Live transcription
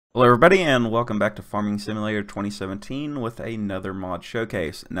Hello everybody and welcome back to Farming Simulator 2017 with another mod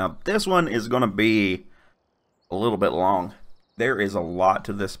showcase. Now this one is going to be a little bit long. There is a lot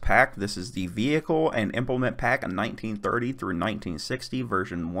to this pack. This is the Vehicle and Implement Pack in 1930 through 1960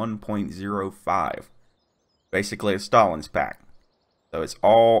 version 1.05. Basically it's Stalin's pack. So it's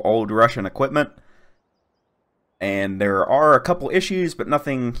all old Russian equipment. And there are a couple issues but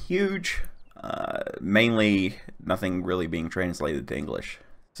nothing huge. Mainly nothing really being translated to English.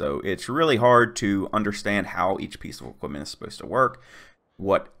 So it's really hard to understand how each piece of equipment is supposed to work,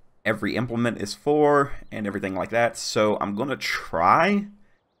 what every implement is for, and everything like that. So I'm going to try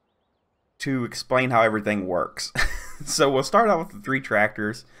to explain how everything works. So we'll start out with the three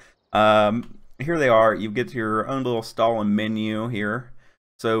tractors. Here they are. You get your own little Stalin menu here.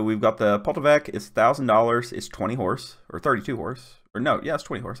 So we've got the Poltovec. It's $1,000. It's 20 horse, or 32 horse. Or no, yeah, it's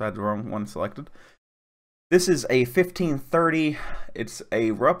 20 horse. I had the wrong one selected. This is a 1530. It's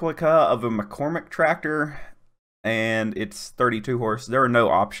a replica of a McCormick tractor, and it's 32 horse. There are no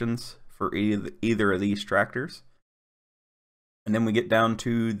options for either of these tractors. And then we get down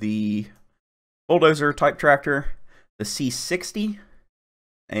to the bulldozer type tractor, the C60,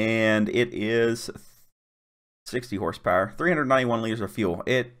 and it is 60 horsepower, 391 liters of fuel.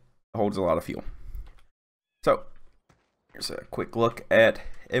 It holds a lot of fuel. So here's a quick look at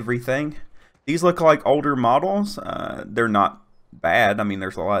everything. These look like older models. They're not bad. I mean,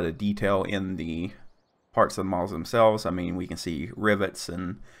 there's a lot of detail in the parts of the models themselves. I mean, we can see rivets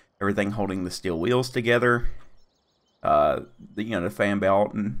and everything holding the steel wheels together. The fan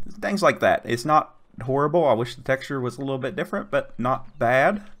belt and things like that. It's not horrible. I wish the texture was a little bit different, but not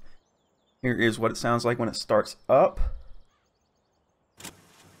bad. Here is what it sounds like when it starts up.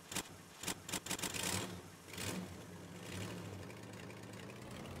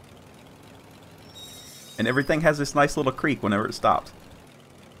 And everything has this nice little creak whenever it stops.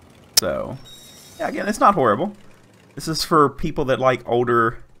 So, yeah, again, it's not horrible. This is for people that like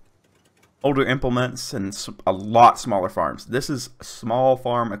older implements and a lot smaller farms. This is small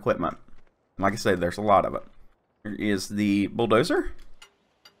farm equipment. And like I said, there's a lot of it. Here is the bulldozer.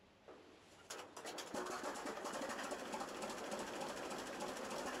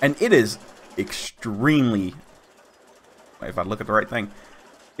 And it is extremely, if I look at the right thing,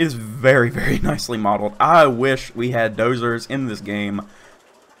 it is very, very nicely modeled. I wish we had dozers in this game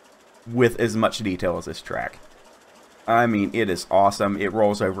with as much detail as this track. I mean, it is awesome. It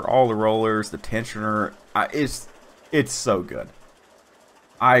rolls over all the rollers, the tensioner. It's so good.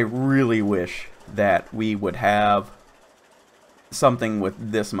 I really wish that we would have something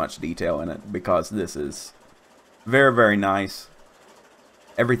with this much detail in it, because this is very, very nice.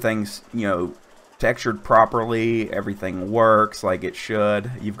 Everything's, textured properly. Everything works like it should.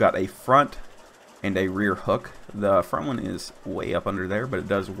 You've got a front and a rear hook. The front one is way up under there, but it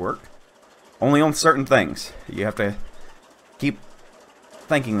does work. Only on certain things. You have to keep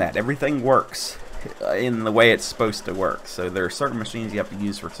thinking that everything works in the way it's supposed to work. So there are certain machines you have to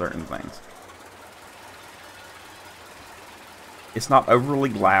use for certain things. It's not overly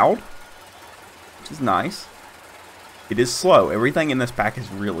loud, which is nice. It is slow. Everything in this pack is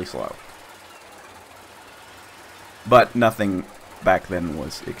really slow. But nothing back then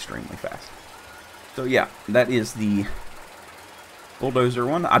was extremely fast. So yeah, that is the bulldozer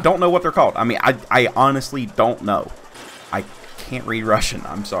one. I don't know what they're called. I mean, I honestly don't know. I can't read Russian.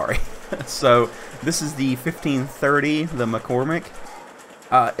 I'm sorry. So this is the 1530, the McCormick.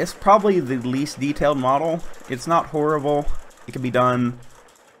 It's probably the least detailed model. It's not horrible. It could be done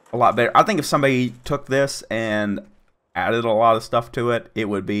a lot better. I think if somebody took this and added a lot of stuff to it, it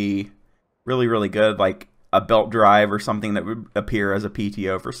would be really, really good. Like a belt drive or something that would appear as a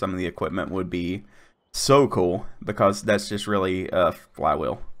PTO for some of the equipment would be so cool, because that's just really a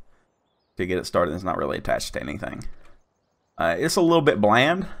flywheel to get it started. It's not really attached to anything. It's a little bit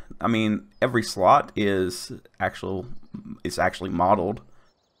bland. I mean, every slot is actually modeled.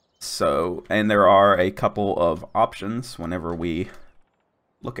 So, and there are a couple of options whenever we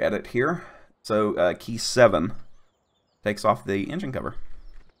look at it here. So key 7 takes off the engine cover.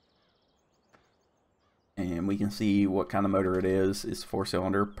 And we can see what kind of motor it is. It's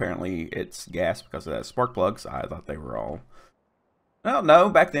 4-cylinder. Apparently it's gas because it has spark plugs. I thought they were all... Well, no,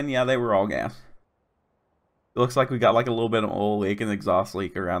 back then, yeah, they were all gas. It looks like we got like a little bit of oil leak and exhaust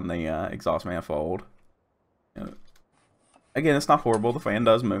leak around the exhaust manifold. Again, it's not horrible. The fan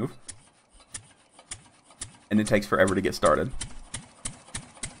does move. And it takes forever to get started,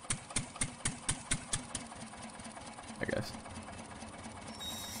 I guess.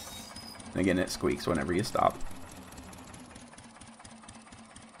 And again, it squeaks whenever you stop.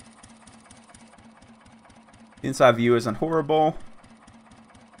 Inside view isn't horrible.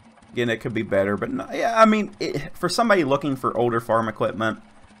 Again, it could be better, but no, yeah, I mean, for somebody looking for older farm equipment,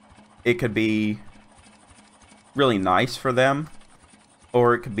 it could be really nice for them,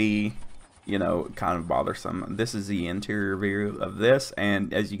 or it could be, you know, kind of bothersome. This is the interior view of this,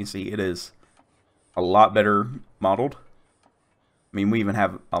 and as you can see, it is a lot better modeled. I mean, we even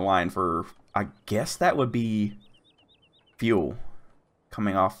have a line for, I guess that would be fuel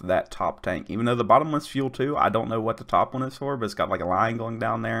coming off that top tank. Even though the bottom one's fuel too, I don't know what the top one is for, but it's got like a line going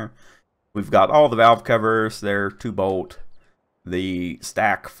down there. We've got all the valve covers. They're 2-bolt. The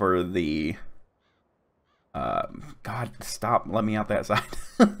stack for the... God, stop. Let me out that side.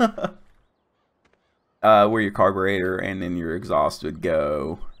 Where your carburetor and then your exhaust would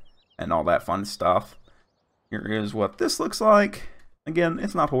go. And all that fun stuff. Here is what this looks like. Again,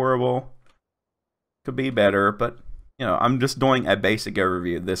 it's not horrible. Could be better, but... You know, I'm just doing a basic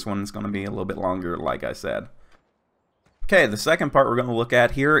overview. This one's going to be a little bit longer, like I said. Okay, the second part we're going to look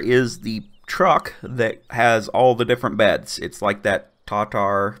at here is the truck that has all the different beds. It's like that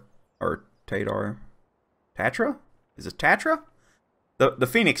Tatra. Is it Tatra? The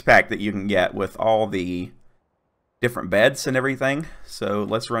Phoenix pack that you can get with all the different beds and everything. So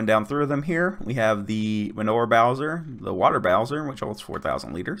let's run down through them here. We have the manure Bowser, the water Bowser, which holds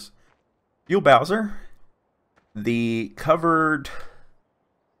 4,000 liters. Fuel Bowser. The covered,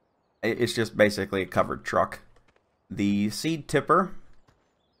 it's just basically a covered truck. The seed tipper,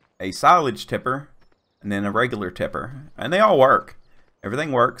 a silage tipper, and then a regular tipper. And they all work.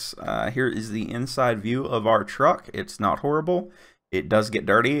 Everything works. Here is the inside view of our truck. It's not horrible. It does get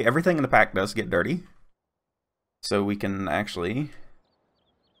dirty. Everything in the pack does get dirty. So we can actually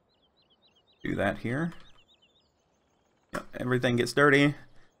do that here. Yep, everything gets dirty.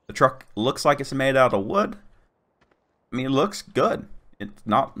 The truck looks like it's made out of wood. I mean, it looks good. It's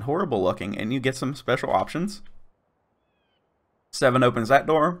not horrible looking, and you get some special options. 7 opens that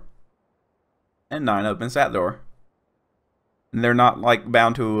door, and 9 opens that door. And they're not like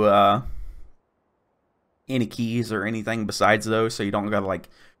bound to any keys or anything besides those, so you don't gotta like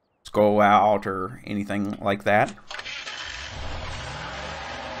scroll out or anything like that.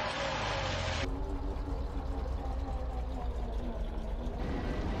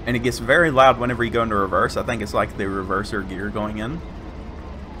 And it gets very loud whenever you go into reverse. I think it's like the reverser gear going in.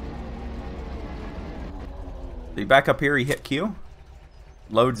 So you back up here, you hit Q.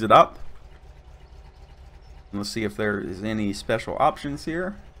 Loads it up. Let's see if there is any special options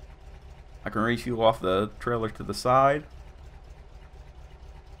here. I can refuel off the trailer to the side.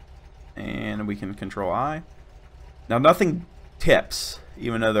 And we can control I. Now nothing tips,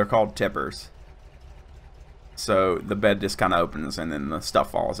 even though they're called tippers. So the bed just kind of opens and then the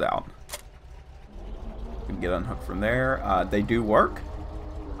stuff falls out. You can get unhooked from there. They do work.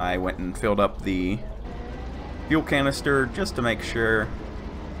 I went and filled up the fuel canister just to make sure.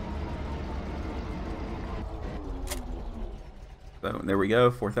 So there we go,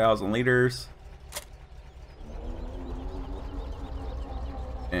 4,000 liters.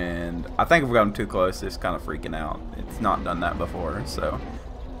 And I think if we've gotten too close, it's kind of freaking out. It's not done that before. So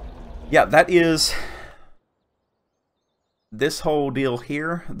yeah, that is this whole deal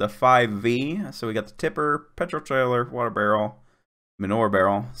here, the 5V. So we got the tipper, petrol trailer, water barrel, manure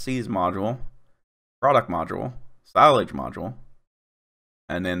barrel, seeds module, product module, silage module,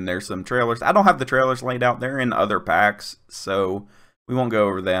 and then there's some trailers. I don't have the trailers laid out. They're in other packs, so we won't go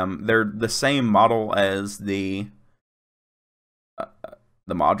over them. They're the same model as the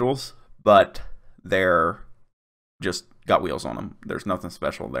modules, but they're just got wheels on them. There's nothing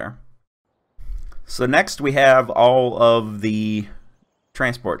special there. So next we have all of the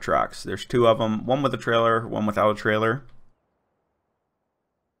transport trucks. There's 2 of them, one with a trailer, one without a trailer.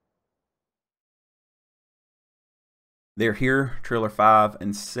 They're here, trailer 5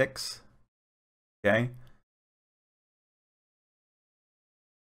 and 6. Okay.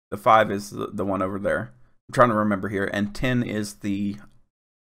 The 5 is the one over there. I'm trying to remember here. And 10 is the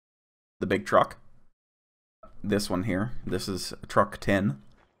big truck. This one here. This is truck 10.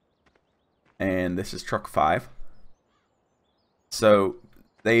 And this is truck 5. So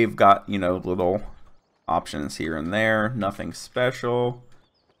they've got, you know, little options here and there. Nothing special.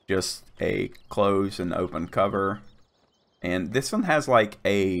 Just a close and open cover. And this one has like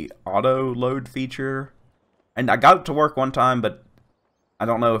a auto load feature. And I got it to work one time, but I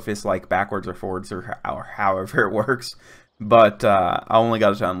don't know if it's like backwards or forwards or however it works. But I only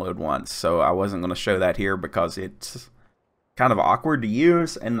got it to unload once, so I wasn't going to show that here because it's kind of awkward to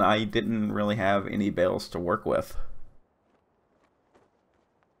use, and I didn't really have any bales to work with.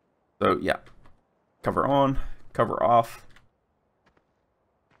 So yeah, cover on, cover off.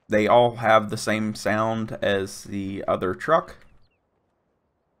 They all have the same sound as the other truck.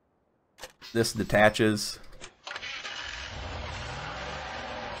 This detaches.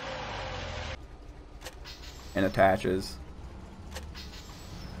 And attaches.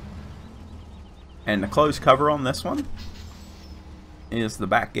 And the closed cover on this one is the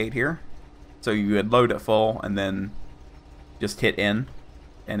back gate here. So you would load it full and then just hit in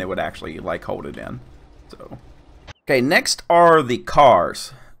and it would actually like hold it in. So okay, next are the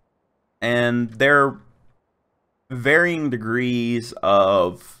cars. And they're varying degrees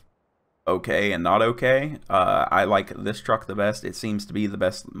of okay and not okay. I like this truck the best. It seems to be the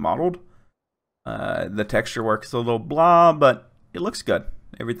best modeled. The texture work is a little blah, but it looks good.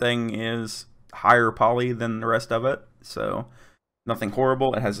 Everything is higher poly than the rest of it, so nothing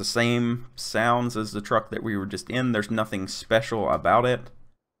horrible. It has the same sounds as the truck that we were just in. There's nothing special about it.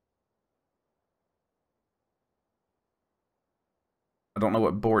 I don't know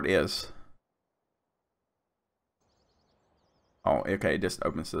what board is. Oh, okay, it just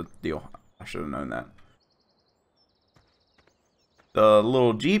opens the deal. I should have known that. The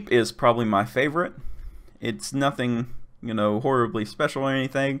little Jeep is probably my favorite. It's nothing, you know, horribly special or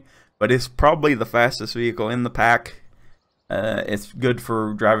anything, but it's probably the fastest vehicle in the pack. It's good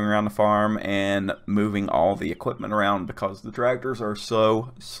for driving around the farm and moving all the equipment around because the tractors are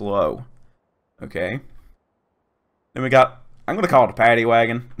so slow. Okay. Then we got, I'm going to call it a paddy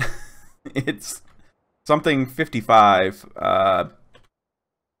wagon. It's something 55.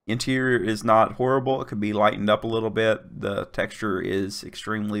 Interior is not horrible. It could be lightened up a little bit. The texture is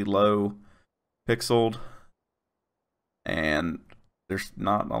extremely low pixeled. And there's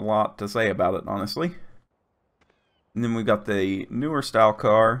not a lot to say about it, honestly. And then we got the newer style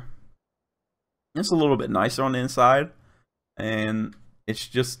car. It's a little bit nicer on the inside. And it's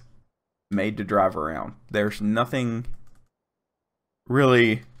just made to drive around. There's nothing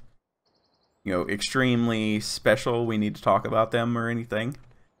really, you know, extremely special we need to talk about them or anything.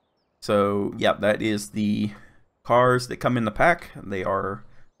 So, yeah, that is the cars that come in the pack. They are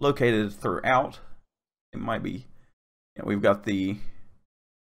located throughout. It might be, you know, we've got the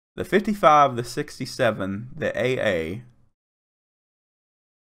 55, the 67, the AA,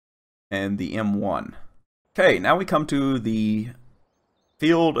 and the M1. Okay, now we come to the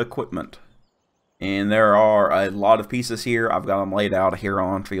field equipment. And there are a lot of pieces here. I've got them laid out here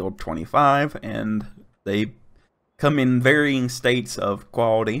on field 25, and they come in varying states of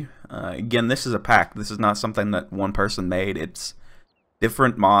quality. Again, this is a pack. This is not something that one person made. It's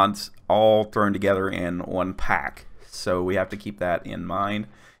different mods all thrown together in one pack. So we have to keep that in mind.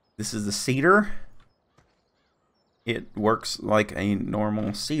 This is the seeder. It works like a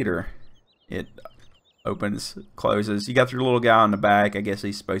normal seeder. It opens, closes. You got your little guy on the back. I guess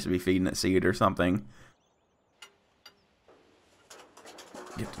he's supposed to be feeding it seed or something.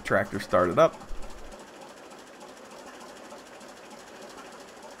 Get the tractor started up.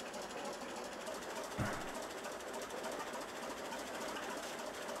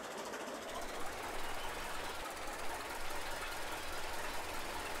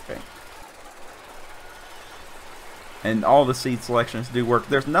 And all the seed selections do work.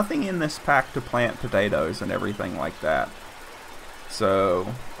 There's nothing in this pack to plant potatoes and everything like that.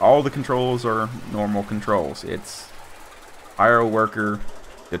 So all the controls are normal controls. It's hire a worker,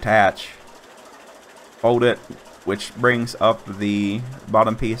 detach, hold it, which brings up the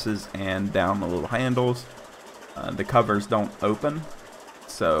bottom pieces and down the little handles. The covers don't open,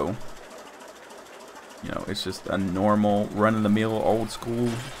 so you know, it's just a normal run-of-the-mill old school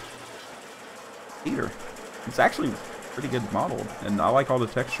heater. It's actually pretty good modeled, and I like all the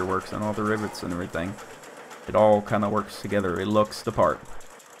texture works and all the rivets and everything. It all kind of works together. It looks the part,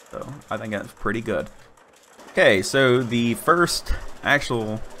 so I think that's pretty good. Okay, so the first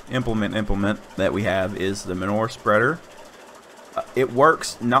actual implement that we have is the manure spreader. It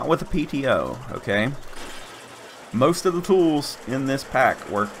works not with a PTO, okay? Most of the tools in this pack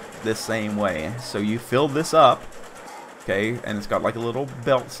work this same way. So you fill this up, okay, and it's got like a little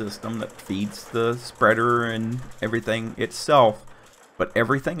belt system that feeds the spreader and everything itself, but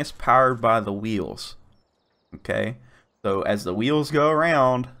everything is powered by the wheels, okay? So as the wheels go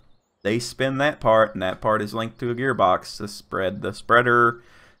around, they spin that part, and that part is linked to a gearbox to spread the spreader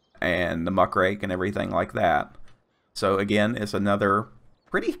and the muck rake and everything like that. So again, it's another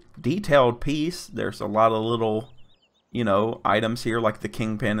pretty detailed piece. There's a lot of little, you know, items here like the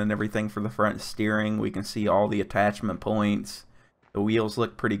kingpin and everything for the front steering. We can see all the attachment points. The wheels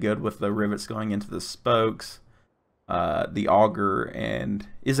look pretty good with the rivets going into the spokes. The auger, and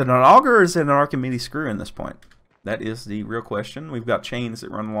is it an auger or is it an Archimedes screw in this point? That is the real question. We've got chains that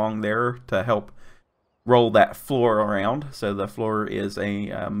run along there to help roll that floor around. So the floor is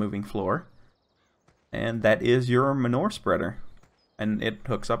a moving floor. And that is your manure spreader. and it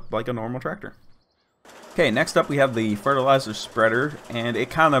hooks up like a normal tractor. Okay, next up we have the fertilizer spreader, and it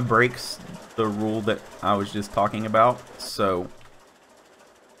kind of breaks the rule that I was just talking about. So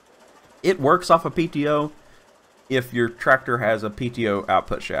it works off a PTO if your tractor has a PTO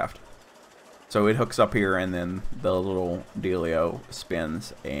output shaft. So it hooks up here and then the little dealio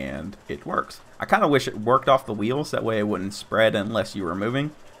spins and it works. I kind of wish it worked off the wheels, that way it wouldn't spread unless you were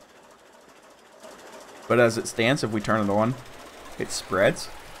moving. But as it stands, if we turn it on, it spreads.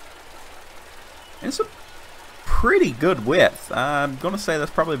 And it's a pretty good width. I'm going to say that's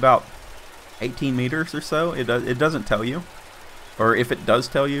probably about 18 meters or so. It doesn't tell you. Or if it does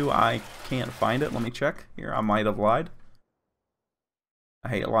tell you, I can't find it. Let me check. Here, I might have lied. I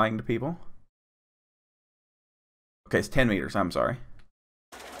hate lying to people. Okay, it's 10 meters. I'm sorry.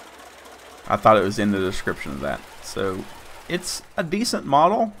 I thought it was in the description of that. So, it's a decent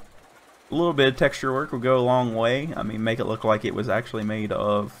model. A little bit of texture work will go a long way. I mean, make it look like it was actually made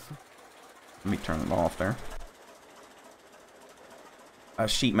of... Let me turn it off there.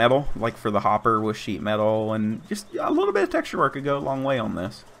 Sheet metal, like for the hopper with sheet metal, and just a little bit of texture work could go a long way on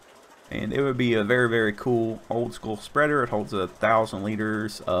this. And it would be a very, very cool old school spreader. It holds 1,000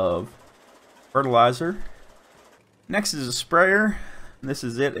 liters of fertilizer. Next is a sprayer. This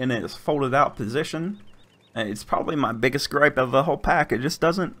is it in its folded out position. And it's probably my biggest gripe of the whole pack. It just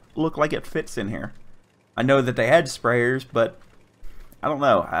doesn't look like it fits in here. I know that they had sprayers, but I don't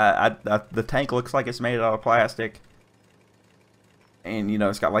know. The tank looks like it's made out of plastic. And, you know,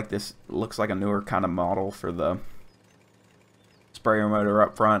 it's got like this, looks like a newer kind of model for the sprayer motor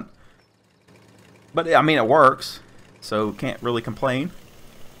up front. But, I mean, it works, so can't really complain.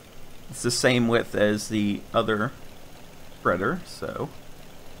 It's the same width as the other spreader, so.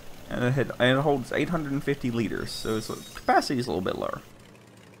 And it holds 850 liters, so its capacity is a little bit lower.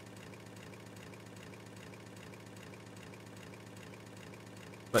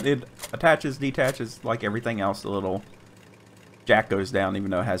 But it attaches, detaches like everything else. The little jack goes down,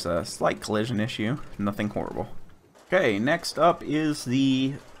 even though it has a slight collision issue. Nothing horrible. Okay, next up is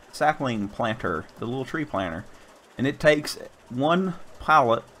the sapling planter, the little tree planter. And it takes one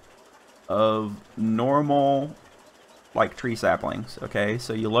pallet of normal, like, tree saplings. Okay,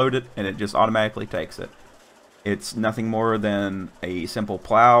 so you load it and it just automatically takes it. It's nothing more than a simple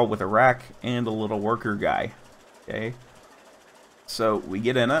plow with a rack and a little worker guy. Okay, so we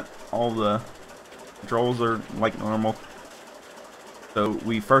get in it. All the controls are like normal. So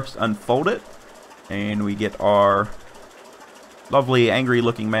we first unfold it, and we get our lovely angry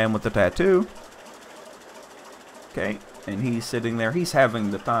looking man with the tattoo. Okay, and he's sitting there. He's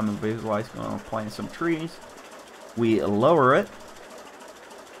having the time of his life going to plant some trees. We lower it.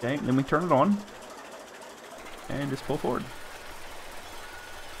 Okay, then we turn it on. And just pull forward.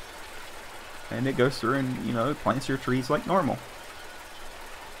 And it goes through and, you know, plants your trees like normal.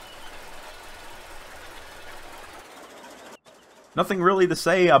 Nothing really to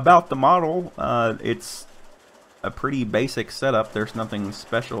say about the model. It's a pretty basic setup. There's nothing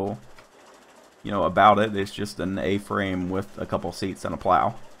special, you know, about it. It's just an A-frame with a couple seats and a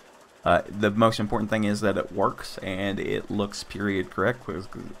plow. The most important thing is that it works and it looks period correct, because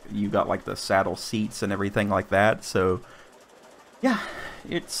you got like the saddle seats and everything like that. So yeah,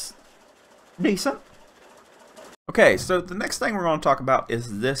 it's decent. Okay, so the next thing we're going to talk about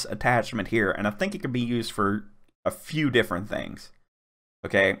is this attachment here, and I think it can be used for a few different things.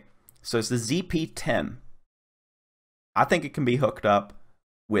 Okay, so it's the ZP10. I think it can be hooked up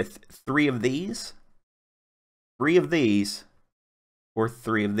with 3 of these, 3 of these, or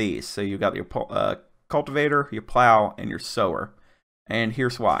 3 of these. So you got your cultivator, your plow, and your sower. And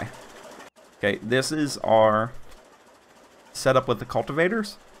here's why. Okay, this is our setup with the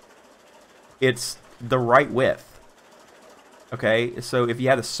cultivators. It's the right width. Okay, so if you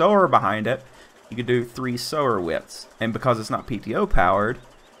had a sower behind it, you could do 3 sower widths. And because it's not PTO powered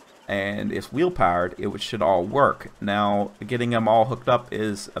and it's wheel powered, it should all work. Now, getting them all hooked up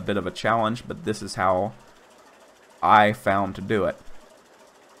is a bit of a challenge, but this is how I found to do it.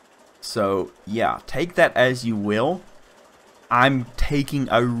 So yeah, take that as you will. I'm taking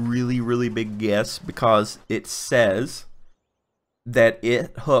a really, really big guess because it says that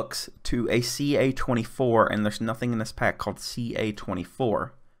it hooks to a CA24, and there's nothing in this pack called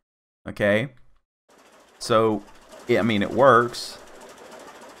CA24. Okay? So, I mean, it works.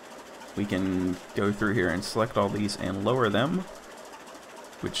 We can go through here and select all these and lower them,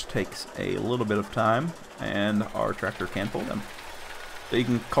 which takes a little bit of time, and our tractor can pull them. So you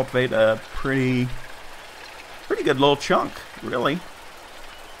can cultivate a pretty good little chunk, really,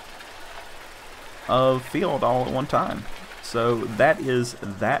 of field all at one time. So that is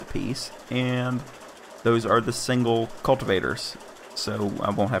that piece, and those are the single cultivators. so I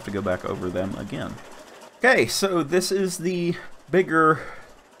won't have to go back over them again. Okay, so this is the bigger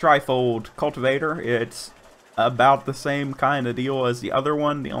trifold cultivator. It's about the same kind of deal as the other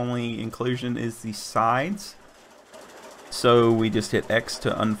one. The only inclusion is the sides. So we just hit X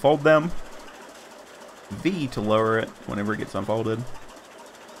to unfold them, V to lower it whenever it gets unfolded,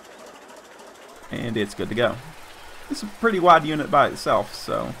 and it's good to go. It's a pretty wide unit by itself,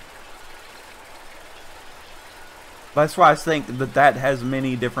 so that's why I think that that has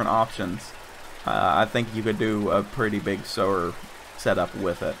many different options. I think you could do a pretty big sower setup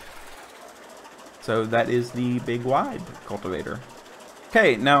with it. So that is the big wide cultivator.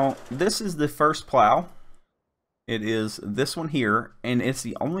 Okay, now this is the first plow. It is this one here, and it's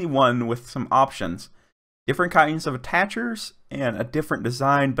the only one with some options. Different kinds of attachers and a different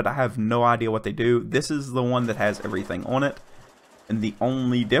design, but I have no idea what they do. This is the one that has everything on it, and the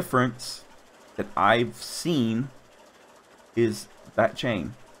only difference that I've seen is that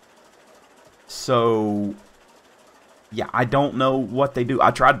chain. So yeah, I don't know what they do.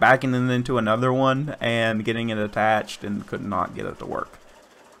 I tried backing it into another one and getting it attached and could not get it to work.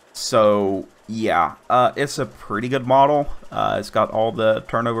 So yeah, it's a pretty good model. It's got all the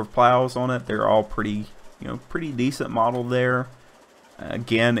turnover plows on it. They're all pretty, pretty decent model there.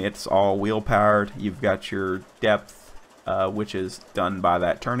 Again, it's all wheel powered. You've got your depth, which is done by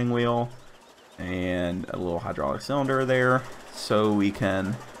that turning wheel, and a little hydraulic cylinder there. So we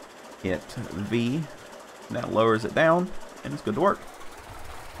can hit V, and that lowers it down, and it's good to work.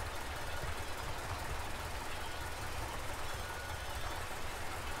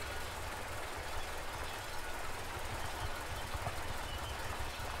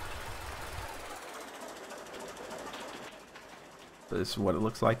 This is what it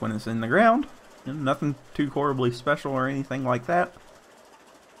looks like when it's in the ground. Nothing too horribly special or anything like that.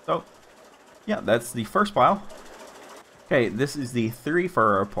 So, yeah, that's the first plow. Okay, this is the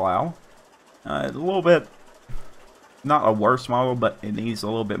 3-furrow plow. A little bit, not a worse model, but it needs a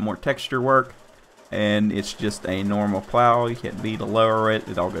little bit more texture work. And it's just a normal plow. You hit B to lower it.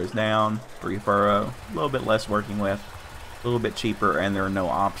 It all goes down. 3-furrow. A little bit less working with. A little bit cheaper, and there are no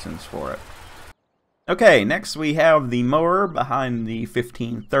options for it. Okay, next we have the mower behind the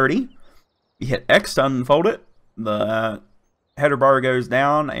 1530. You hit X to unfold it. The header bar goes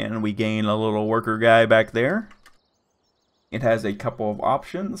down, and we gain a little worker guy back there. It has a couple of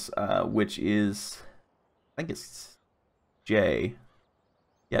options, which is, I think it's J.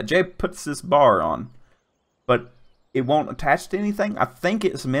 Yeah, J puts this bar on, but it won't attach to anything. I think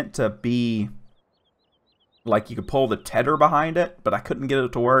it's meant to be like you could pull the tedder behind it, but I couldn't get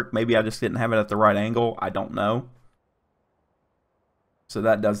it to work. Maybe I just didn't have it at the right angle. I don't know. So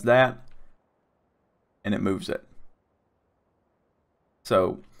that does that, and it moves it.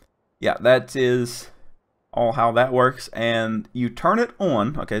 So yeah, that is all how that works. And you turn it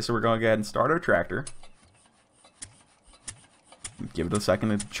on. Okay, so we're going to go ahead and start our tractor. Give it a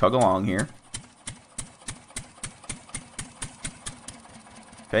second to chug along here.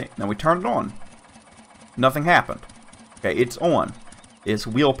 Okay, now we turn it on. Nothing happened. Okay, it's on. It's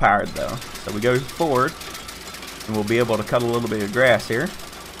wheel powered though. So we go forward, and we'll be able to cut a little bit of grass here.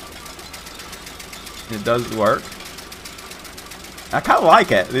 It does work. I kind of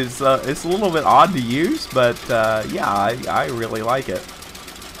like it. It's a little bit odd to use, but yeah, I really like it.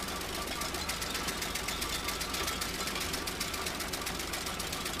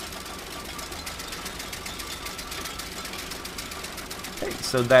 Okay,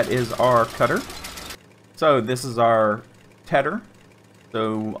 so that is our cutter. So this is our tedder.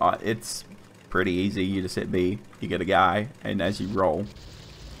 So it's pretty easy. You just hit B, you get a guy, and as you roll,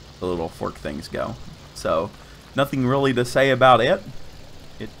 the little fork things go. So nothing really to say about it.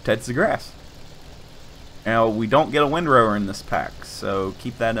 It teds the grass. Now we don't get a windrower in this pack, so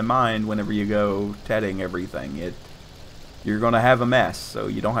keep that in mind whenever you go tedding everything. You're going to have a mess, so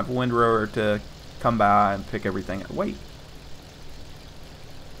you don't have a windrower to come by and pick everything up. Wait.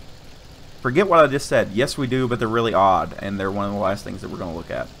 Forget what I just said. Yes, we do, but they're really odd, and they're one of the last things that we're going to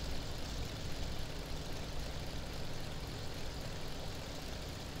look at.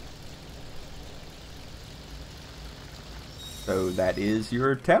 So that is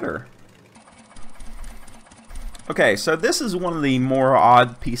your tedder. Okay, so this is one of the more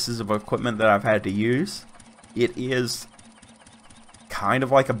odd pieces of equipment that I've had to use. It is kind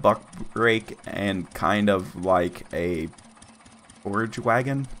of like a buck rake and kind of like a forage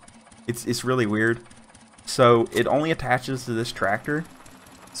wagon. It's really weird. So it only attaches to this tractor,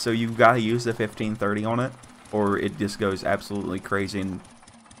 so you've got to use the 1530 on it, or it just goes absolutely crazy and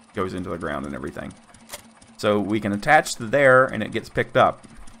goes into the ground and everything. So we can attach to there and it gets picked up.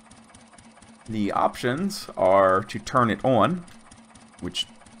 The options are to turn it on. which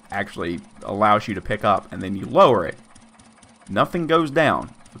actually allows you to pick up, and then you lower it. Nothing goes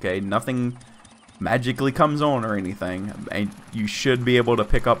down, okay? Nothing magically comes on or anything, and you should be able to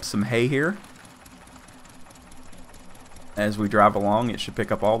pick up some hay here. As we drive along, it should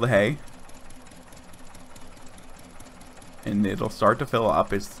pick up all the hay. And it'll start to fill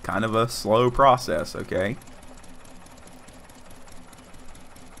up. It's kind of a slow process, okay?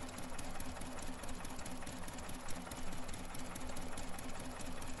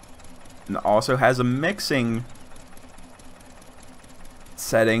 And it also has a mixing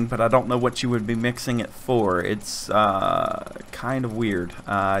setting, but I don't know what you would be mixing it for. It's kind of weird.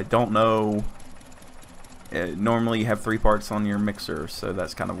 I don't know. Normally you have 3 parts on your mixer, so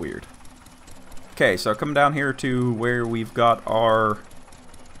that's kind of weird. Okay, so come down here to where we've got our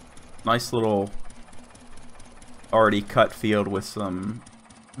nice little already cut field with some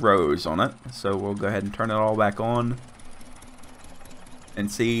rows on it. So we'll go ahead and turn it all back on.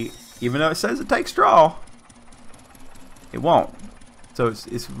 And see, even though it says it takes straw, it won't. So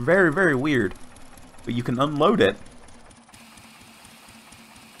it's very, very weird. But you can unload it.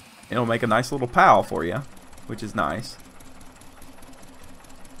 It'll make a nice little pile for you, which is nice.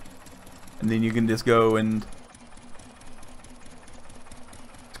 And then you can just go and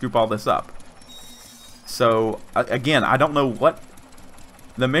scoop all this up. So, again, I don't know what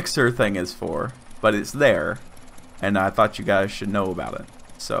the mixer thing is for, but it's there. And I thought you guys should know about it.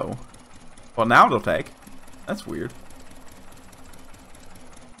 So, well, now it'll take. That's weird.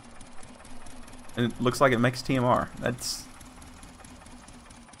 And it looks like it makes TMR. That's...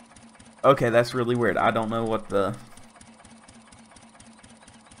 okay, that's really weird. I don't know what the...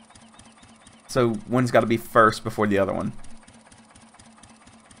 so one's got to be first before the other one.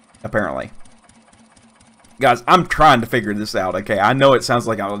 Apparently. Guys, I'm trying to figure this out, okay? I know it sounds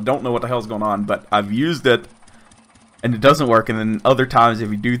like I don't know what the hell's going on, but I've used it and it doesn't work, and then other times if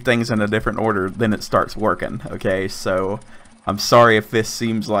you do things in a different order, then it starts working, okay? So I'm sorry if this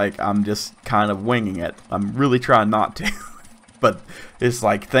seems like I'm just kind of winging it. I'm really trying not to. But it's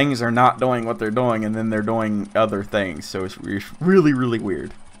like things are not doing what they're doing, and then they're doing other things, so it's really, really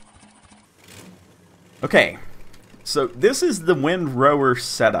weird. Okay, so this is the windrower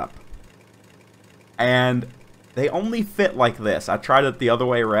setup, and they only fit like this. I tried it the other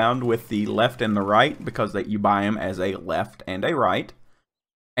way around with the left and the right, because you buy them as a left and a right,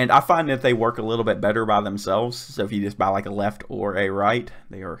 and I find that they work a little bit better by themselves. So if you just buy like a left or a right,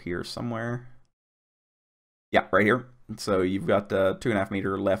 they are here somewhere. Yeah, right here. So you've got the 2.5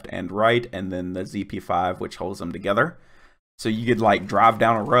 meter left and right, and then the ZP5, which holds them together. So you could like drive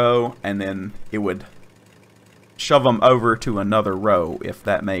down a row, and then it would shove them over to another row, if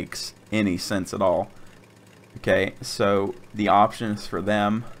that makes any sense at all. Okay, so the options for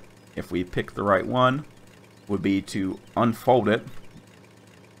them, if we pick the right one, would be to unfold it,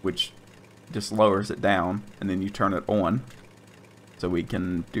 which just lowers it down, and then you turn it on. So we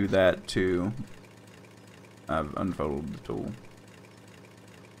can do that to... I've unfolded the tool.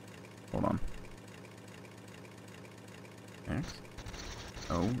 Hold on. X.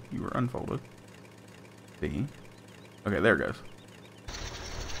 Oh, you were unfolded. B. Okay, there it goes.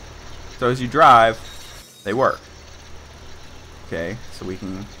 So as you drive, they work. Okay, so we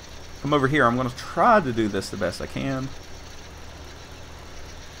can come over here. I'm going to try to do this the best I can.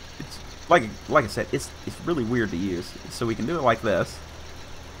 It's like I said, it's really weird to use. So we can do it like this.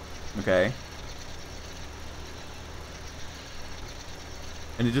 Okay.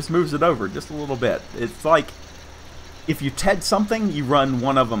 And it just moves it over just a little bit. It's like if you TED something, you run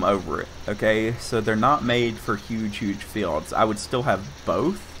one of them over it. Okay, so they're not made for huge fields. I would still have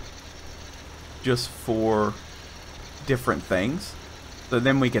both, just for different things. So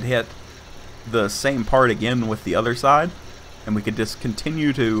then we could hit the same part again with the other side, and we could just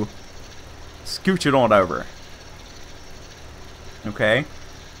continue to scooch it on over. Okay.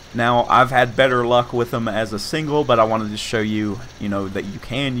 Now, I've had better luck with them as a single, but I wanted to show you, that you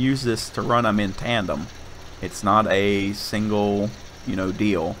can use this to run them in tandem. It's not a single,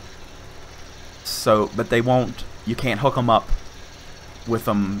 deal. So, but they won't, you can't hook them up with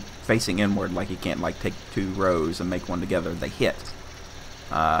them facing inward, like you can't, take 2 rows and make one together. They hit.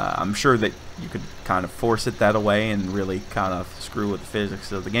 I'm sure that you could kind of force it that way and really kind of screw with the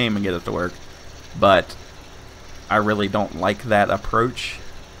physics of the game and get it to work. But I really don't like that approach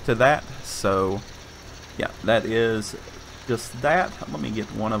to that, so yeah, that is just that. Let me get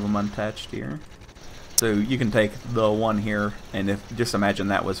one of them unattached here. So you can take the one here, and just imagine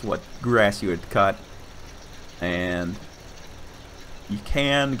that was what grass you had cut, and you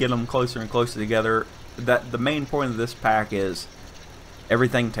can get them closer and closer together. The main point of this pack is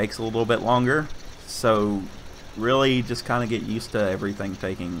everything takes a little bit longer, so really just kind of get used to everything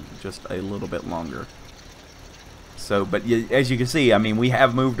taking just a little bit longer. So, but as you can see, I mean, we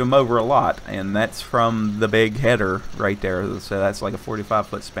have moved them over a lot, and that's from the big header right there. So that's like a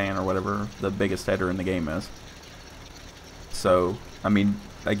 45-foot span or whatever the biggest header in the game is. So, I mean,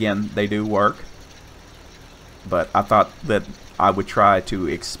 again, they do work, but I thought that I would try to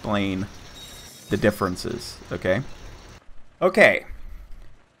explain the differences, okay? Okay,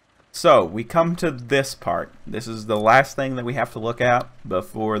 so we come to this part. This is the last thing that we have to look at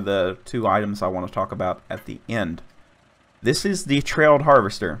before the two items I want to talk about at the end. This is the trailed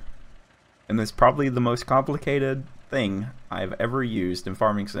harvester, and it's probably the most complicated thing I've ever used in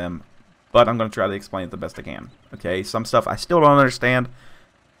Farming Sim, but I'm going to try to explain it the best I can. Okay, some stuff I still don't understand,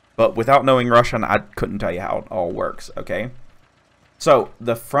 but without knowing Russian, I couldn't tell you how it all works, okay? So,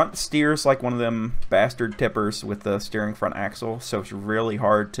 the front steers like one of them bastard tippers with the steering front axle, so it's really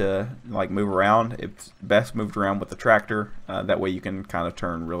hard to like move around. It's best moved around with the tractor, that way you can kind of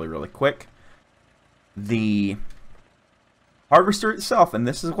turn really, really quick. The harvester itself, and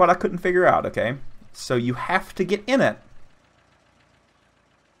this is what I couldn't figure out, okay? So you have to get in it,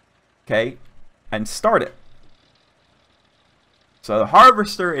 okay, and start it. So the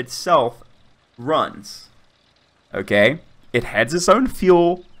harvester itself runs, okay? It has its own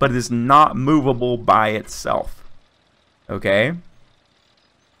fuel, but it is not movable by itself, okay?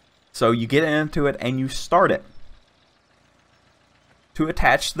 So you get into it and you start it. To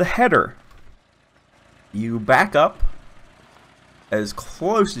attach the header, you back up as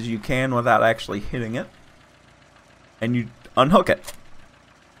close as you can without actually hitting it, and you unhook it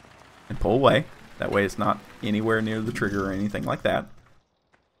and pull away. That way it's not anywhere near the trigger or anything like that.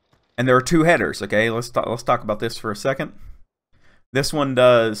 And there are two headers, okay? Let's talk about this for a second. This one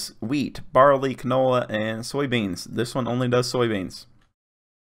does wheat, barley, canola, and soybeans. This one only does soybeans.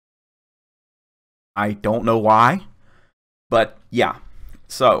 I don't know why, but yeah.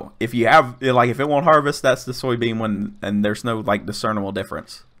 So, if you have, like, if it won't harvest, that's the soybean one, and there's no, like, discernible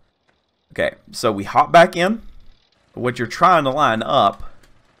difference. Okay, so we hop back in. What you're trying to line up,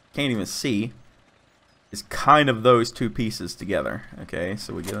 can't even see, is kind of those two pieces together. Okay,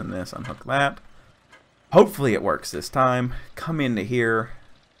 so we get in this, unhook that. Hopefully it works this time. Come into here.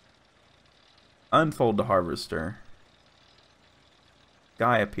 Unfold the harvester.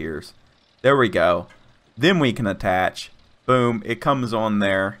 Guy appears. There we go. Then we can attach. Boom, it comes on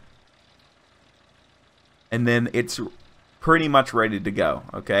there, and then it's pretty much ready to go,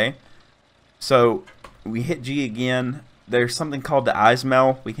 okay? So we hit G again. There's something called the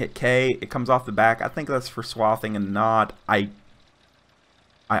Eismel. We hit K, it comes off the back. I think that's for swathing and not. I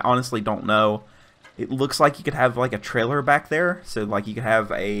honestly don't know. It looks like you could have like a trailer back there, so like you could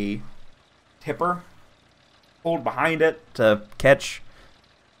have a tipper pulled behind it to catch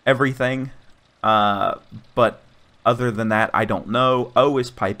everything, but other than that, I don't know. O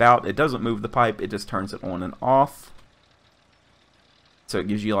is pipe out. It doesn't move the pipe. It just turns it on and off. So it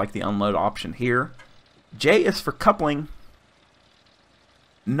gives you like the unload option here. J is for coupling.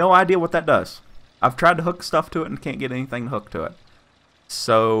 No idea what that does. I've tried to hook stuff to it and can't get anything to hook to it.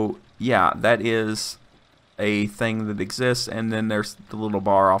 So yeah, that is a thing that exists. And then there's the little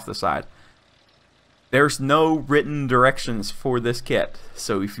bar off the side. There's no written directions for this kit.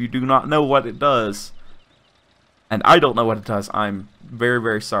 So if you do not know what it does, and I don't know what it does, I'm very,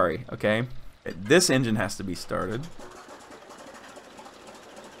 very sorry, okay? This engine has to be started.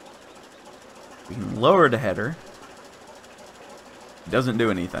 We can lower the header. It doesn't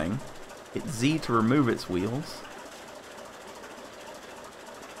do anything. Hit Z to remove its wheels.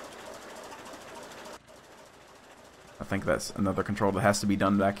 I think that's another control that has to be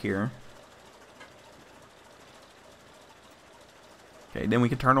done back here. Okay, then we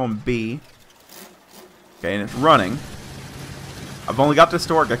can turn on B. Okay, and it's running. I've only got this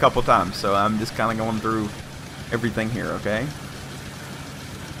to work a couple times, so I'm just kind of going through everything here, okay?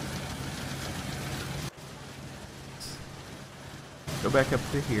 Go back up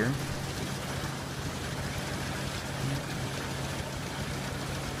to here.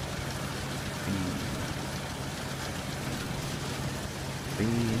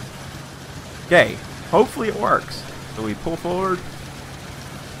 Okay, hopefully it works. So we pull forward.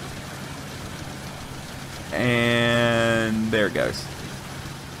 And there it goes.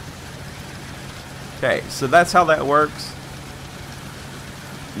 Okay, so that's how that works.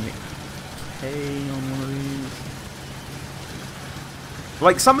 Okay, on one of these.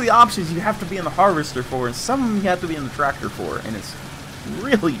 Like, some of the options you have to be in the harvester for, and some of them you have to be in the tractor for, and it's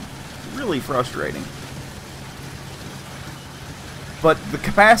really, really frustrating. But the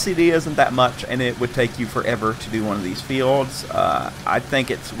capacity isn't that much, and it would take you forever to do one of these fields. I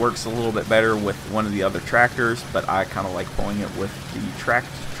think it works a little bit better with one of the other tractors, but I kind of like pulling it with the tracked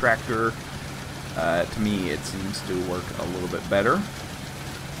tractor. To me, it seems to work a little bit better.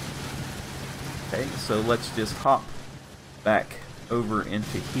 Okay, so let's just hop back over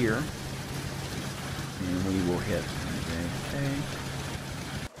into here, and we will hit okay.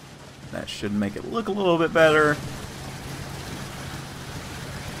 That should make it look a little bit better.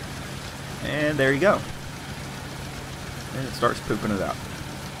 And there you go. And it starts pooping it out.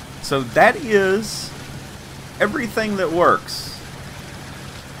 So that is everything that works.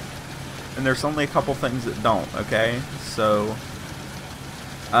 And there's only a couple things that don't, okay? So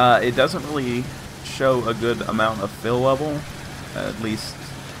it doesn't really show a good amount of fill level, at least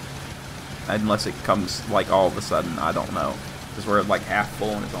unless it comes like all of a sudden. I don't know, because we're like half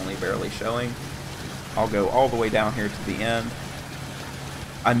full and it's only barely showing. I'll go all the way down here to the end.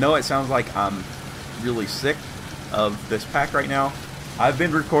 I know it sounds like I'm really sick of this pack right now. I've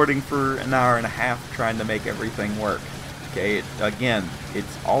been recording for an hour and a half trying to make everything work. Okay, again,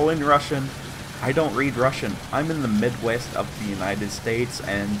 it's all in Russian. I don't read Russian. I'm in the Midwest of the United States,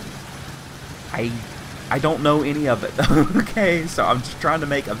 and I don't know any of it. Okay, so I'm just trying to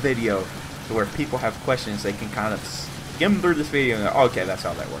make a video to where people have questions, they can kind of skim through this video and go, oh, okay, that's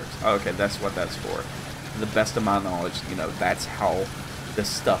how that works. Oh, okay, that's what that's for. To the best of my knowledge, you know, that's how this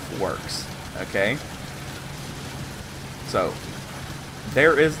stuff works. Okay? So,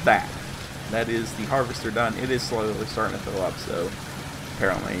 there is that. That is the harvester done. It is slowly starting to fill up, so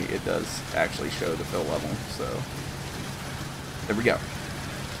apparently it does actually show the fill level. So, there we go.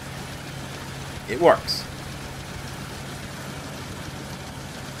 It works.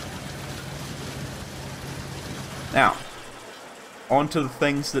 Now, on to the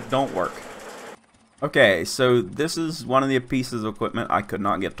things that don't work. Okay, so this is one of the pieces of equipment I could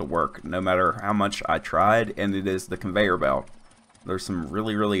not get to work, no matter how much I tried, and it is the conveyor belt. There's some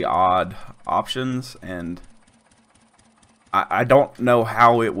really, really odd options, and I don't know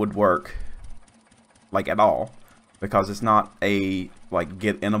how it would work, like, at all, because it's not a, like,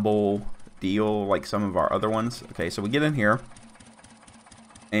 get-inable deal like some of our other ones. Okay, so we get in here,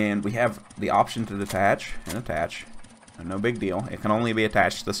 and we have the option to detach and attach. No big deal. It can only be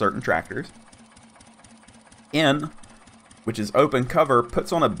attached to certain tractors. In, which is open cover,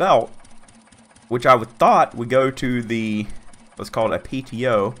 puts on a belt, which I would thought would go to the, let's call it a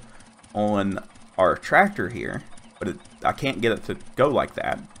PTO on our tractor here, but I can't get it to go like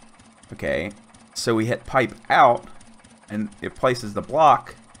that. Okay, so we hit pipe out, and it places the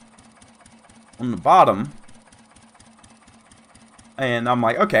block on the bottom, and I'm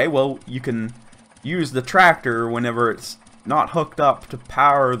like, okay, well, you can use the tractor whenever it's not hooked up to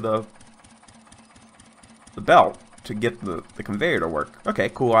power the belt to get the conveyor to work. Okay,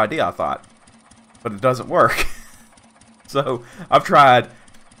 cool idea, I thought. But it doesn't work. So, I've tried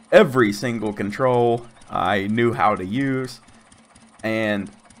every single control I knew how to use, and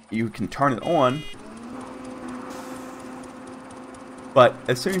you can turn it on, but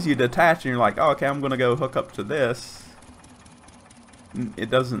as soon as you detach and you're like, oh, okay, I'm gonna go hook up to this, it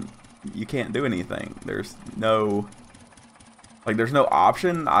doesn't, you can't do anything. There's no, like, there's no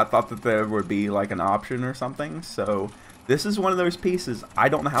option. I thought that there would be like an option or something. So this is one of those pieces I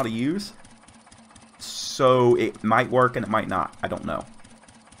don't know how to use, so it might work and it might not. I don't know.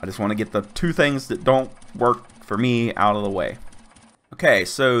 I just want to get the two things that don't work for me out of the way. Okay,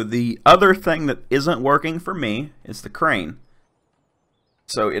 so the other thing that isn't working for me is the crane.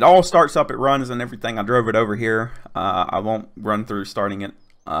 So it all starts up, it runs and everything. I drove it over here. I won't run through starting it.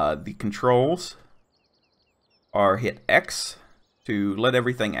 The controls are hit X to let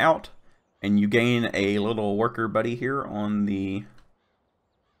everything out, and you gain a little worker buddy here on the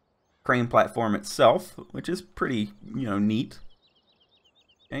crane platform itself, which is pretty, you know, neat.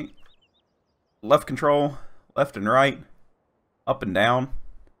 Okay, left control, left and right, up and down.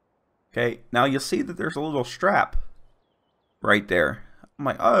 Okay, now you'll see that there's a little strap right there. I'm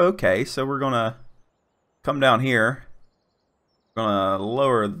like, oh, okay, so we're gonna come down here, gonna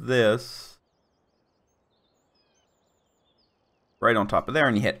lower this right on top of there,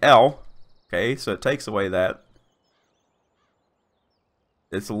 and you hit L. Okay, so it takes away that.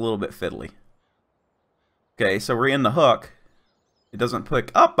 It's a little bit fiddly. Okay, so we're in the hook. It doesn't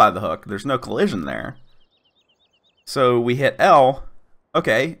pick up by the hook. There's no collision there. So we hit L.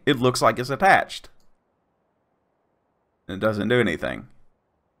 Okay, it looks like it's attached. It doesn't do anything.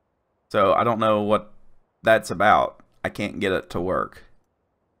 So I don't know what that's about. I can't get it to work.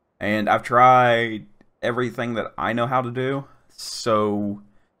 And I've tried everything that I know how to do. So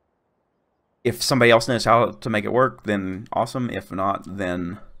If somebody else knows how to make it work, then awesome. If not,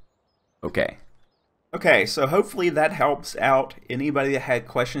 then okay. Okay, so hopefully that helps out anybody that had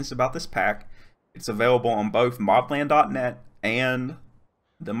questions about this pack. It's available on both modland.net and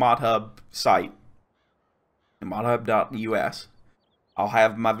the ModHub site, the modhub.us. I'll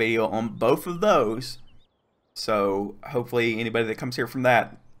have my video on both of those. So hopefully anybody that comes here from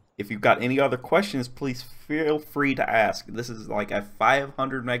that, if you've got any other questions, please feel free to ask. This is like a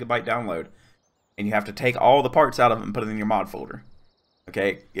 500 megabyte download, and you have to take all the parts out of it and put it in your mod folder.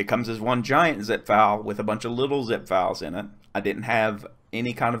 Okay, it comes as one giant zip file with a bunch of little zip files in it. I didn't have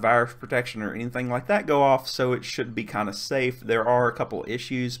any kind of virus protection or anything like that go off, so it should be kind of safe. There are a couple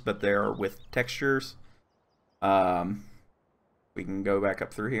issues, but they're with textures. We can go back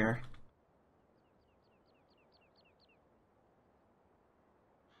up through here.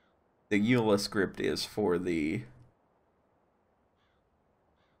 The EULA script is for the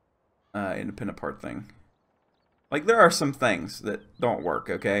independent part thing. Like, there are some things that don't work,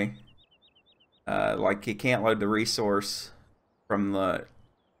 okay? Like, you can't load the resource from the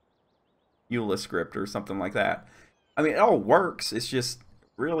EULA script or something like that. I mean, it all works. It's just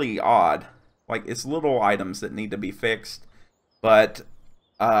really odd. Like, it's little items that need to be fixed. But,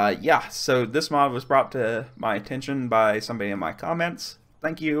 yeah, so this mod was brought to my attention by somebody in my comments.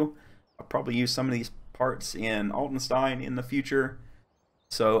 Thank you. I'll probably use some of these parts in Altenstein in the future.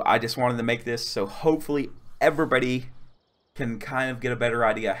 So I just wanted to make this so hopefully everybody can kind of get a better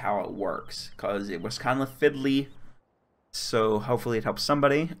idea how it works, because it was kind of fiddly. So hopefully it helps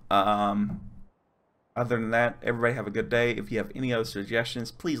somebody. Other than that, everybody have a good day. If you have any other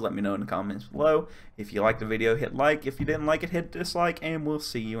suggestions, please let me know in the comments below. If you liked the video, hit like. If you didn't like it, hit dislike, and we'll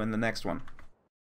see you in the next one.